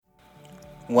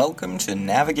Welcome to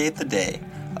Navigate the Day,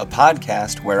 a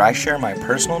podcast where I share my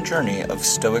personal journey of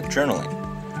Stoic journaling.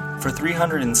 For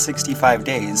 365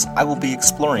 days, I will be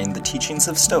exploring the teachings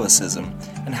of Stoicism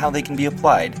and how they can be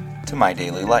applied to my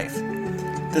daily life.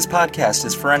 This podcast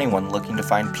is for anyone looking to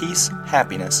find peace,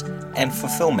 happiness, and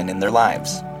fulfillment in their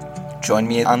lives. Join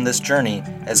me on this journey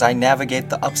as I navigate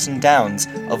the ups and downs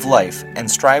of life and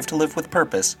strive to live with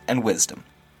purpose and wisdom.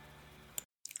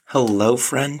 Hello,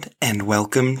 friend, and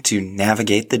welcome to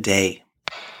Navigate the Day.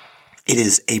 It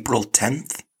is April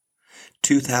 10th,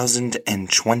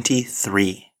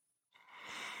 2023.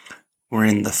 We're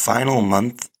in the final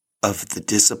month of the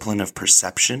discipline of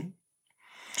perception,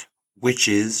 which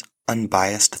is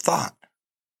unbiased thought.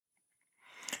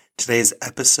 Today's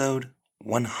episode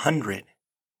 100,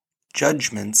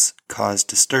 Judgments Cause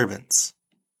Disturbance.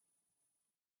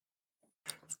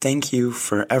 Thank you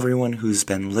for everyone who's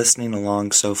been listening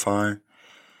along so far.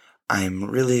 I'm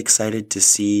really excited to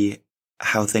see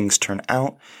how things turn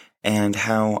out and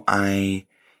how I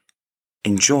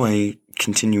enjoy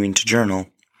continuing to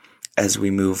journal as we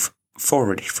move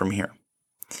forward from here.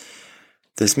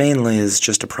 This mainly is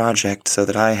just a project so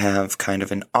that I have kind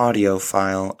of an audio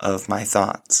file of my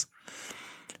thoughts.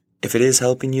 If it is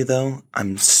helping you though,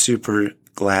 I'm super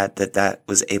glad that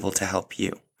was able to help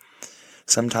you.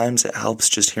 Sometimes it helps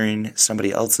just hearing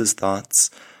somebody else's thoughts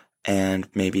and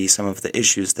maybe some of the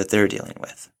issues that they're dealing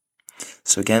with.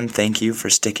 So again, thank you for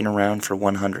sticking around for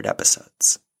 100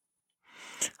 episodes.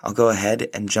 I'll go ahead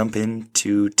and jump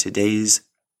into today's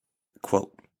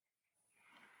quote.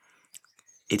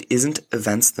 It isn't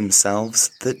events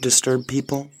themselves that disturb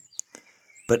people,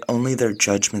 but only their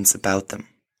judgments about them.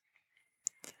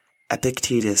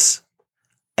 Epictetus,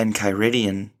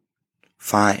 Enchiridion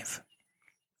 5.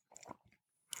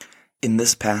 In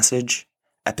this passage,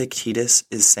 Epictetus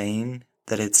is saying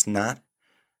that it's not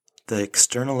the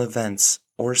external events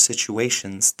or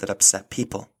situations that upset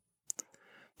people,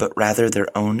 but rather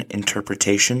their own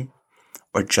interpretation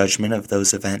or judgment of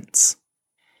those events.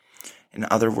 In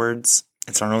other words,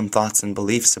 it's our own thoughts and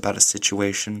beliefs about a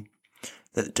situation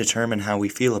that determine how we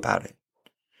feel about it,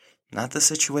 not the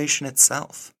situation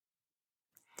itself.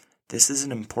 This is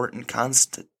an important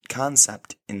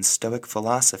concept in Stoic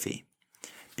philosophy,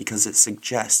 because it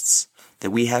suggests that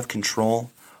we have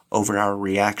control over our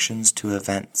reactions to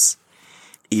events,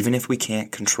 even if we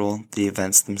can't control the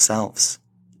events themselves.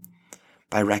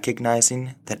 By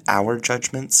recognizing that our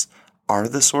judgments are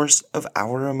the source of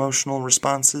our emotional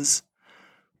responses,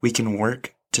 we can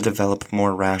work to develop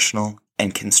more rational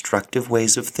and constructive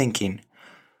ways of thinking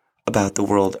about the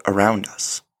world around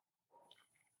us.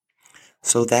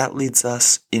 So that leads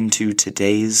us into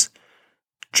today's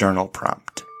journal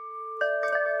prompt.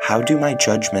 How do my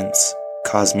judgments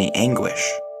cause me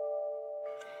anguish?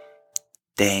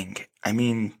 Dang,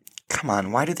 come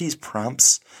on, why do these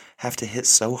prompts have to hit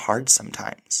so hard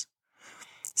sometimes?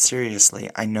 Seriously,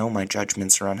 I know my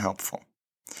judgments are unhelpful.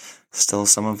 Still,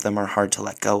 some of them are hard to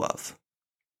let go of.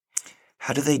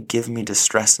 How do they give me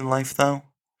distress in life, though?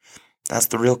 That's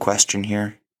the real question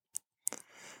here.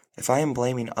 If I am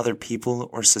blaming other people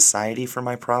or society for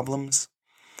my problems,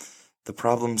 the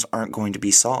problems aren't going to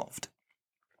be solved.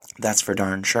 That's for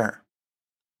darn sure.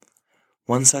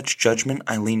 One such judgment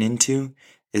I lean into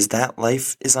is that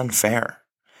life is unfair,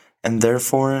 and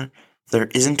therefore there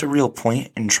isn't a real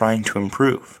point in trying to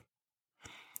improve.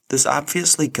 This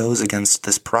obviously goes against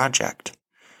this project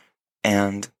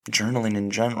and journaling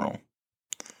in general.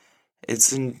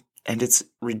 It's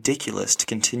ridiculous to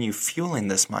continue fueling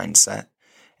this mindset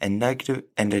and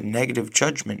a negative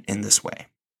judgment in this way.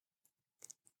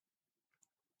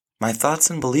 My thoughts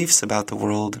and beliefs about the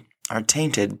world are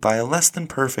tainted by a less than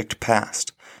perfect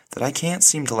past that I can't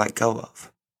seem to let go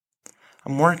of.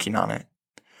 I'm working on it.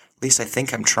 At least I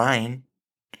think I'm trying.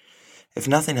 If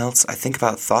nothing else, I think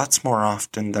about thoughts more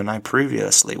often than I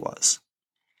previously was.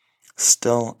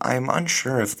 Still, I am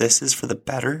unsure if this is for the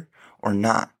better or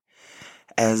not,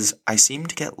 as I seem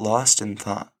to get lost in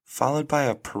thought, followed by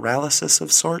a paralysis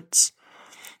of sorts,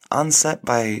 onset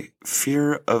by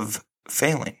fear of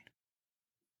failing,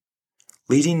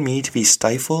 leading me to be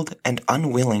stifled and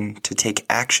unwilling to take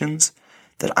actions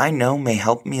that I know may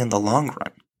help me in the long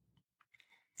run.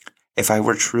 If I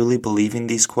were truly believing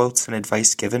these quotes and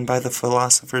advice given by the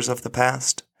philosophers of the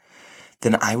past,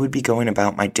 then I would be going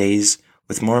about my days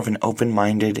with an open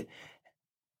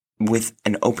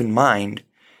mind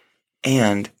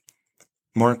and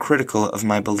more critical of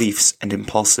my beliefs and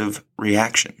impulsive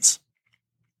reactions.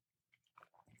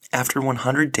 After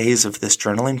 100 days of this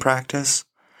journaling practice,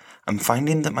 I'm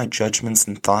finding that my judgments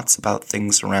and thoughts about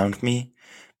things around me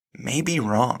may be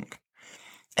wrong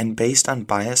and based on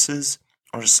biases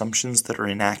or assumptions that are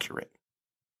inaccurate.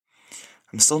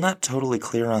 I'm still not totally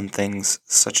clear on things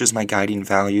such as my guiding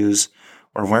values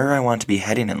or where I want to be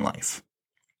heading in life.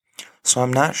 So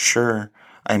I'm not sure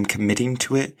I'm committing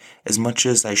to it as much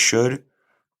as I should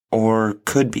or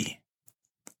could be.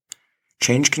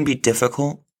 Change can be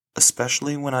difficult,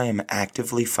 especially when I am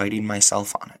actively fighting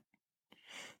myself on it.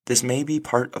 This may be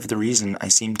part of the reason I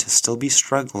seem to still be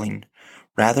struggling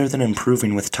rather than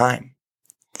improving with time.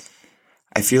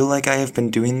 I feel like I have been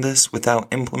doing this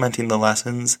without implementing the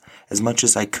lessons as much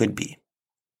as I could be.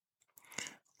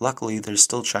 Luckily, there's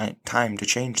still time to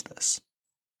change this.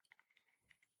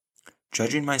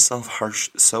 Judging myself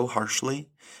so harshly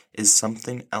is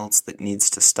something else that needs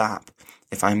to stop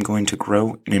if I'm going to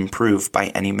grow and improve by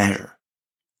any measure.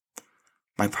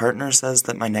 My partner says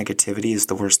that my negativity is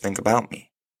the worst thing about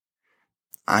me.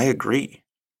 I agree.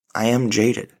 I am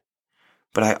jaded,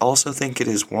 but I also think it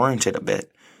is warranted a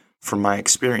bit from my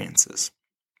experiences.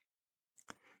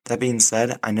 That being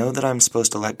said, I know that I'm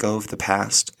supposed to let go of the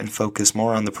past and focus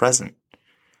more on the present.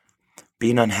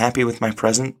 Being unhappy with my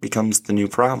present becomes the new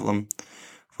problem,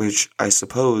 which I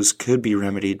suppose could be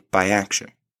remedied by action.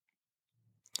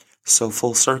 So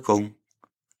full circle,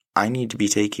 I need to be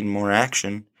taking more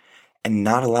action and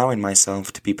not allowing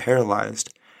myself to be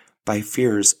paralyzed by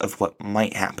fears of what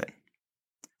might happen.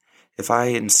 If I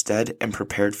instead am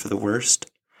prepared for the worst,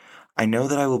 I know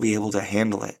that I will be able to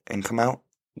handle it and come out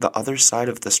the other side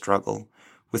of the struggle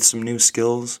with some new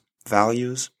skills,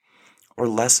 values, or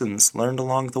lessons learned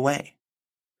along the way.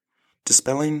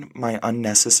 Dispelling my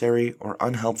unnecessary or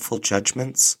unhelpful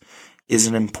judgments is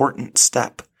an important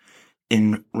step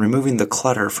in removing the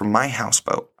clutter from my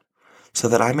houseboat so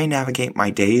that I may navigate my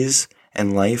days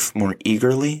and life more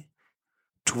eagerly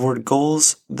toward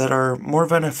goals that are more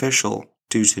beneficial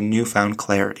due to newfound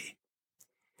clarity.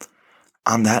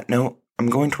 On that note, I'm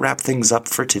going to wrap things up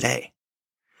for today.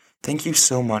 Thank you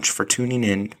so much for tuning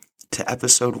in to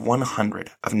episode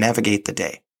 100 of Navigate the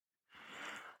Day.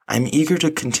 I'm eager to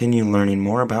continue learning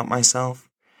more about myself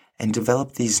and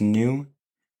develop these new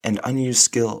and unused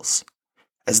skills,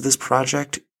 as this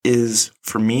project is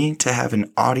for me to have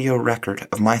an audio record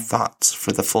of my thoughts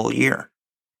for the full year.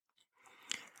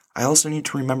 I also need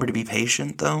to remember to be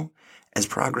patient, though, as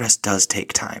progress does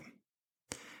take time.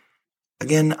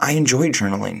 Again, I enjoy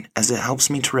journaling as it helps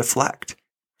me to reflect,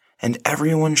 and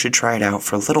everyone should try it out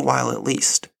for a little while at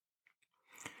least.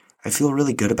 I feel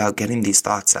really good about getting these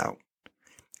thoughts out,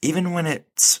 even when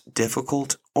it's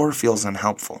difficult or feels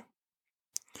unhelpful.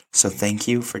 So thank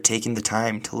you for taking the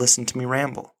time to listen to me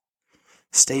ramble.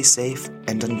 Stay safe,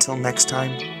 and until next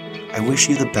time, I wish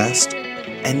you the best,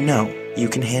 and know you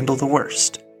can handle the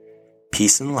worst.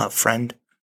 Peace and love, friend.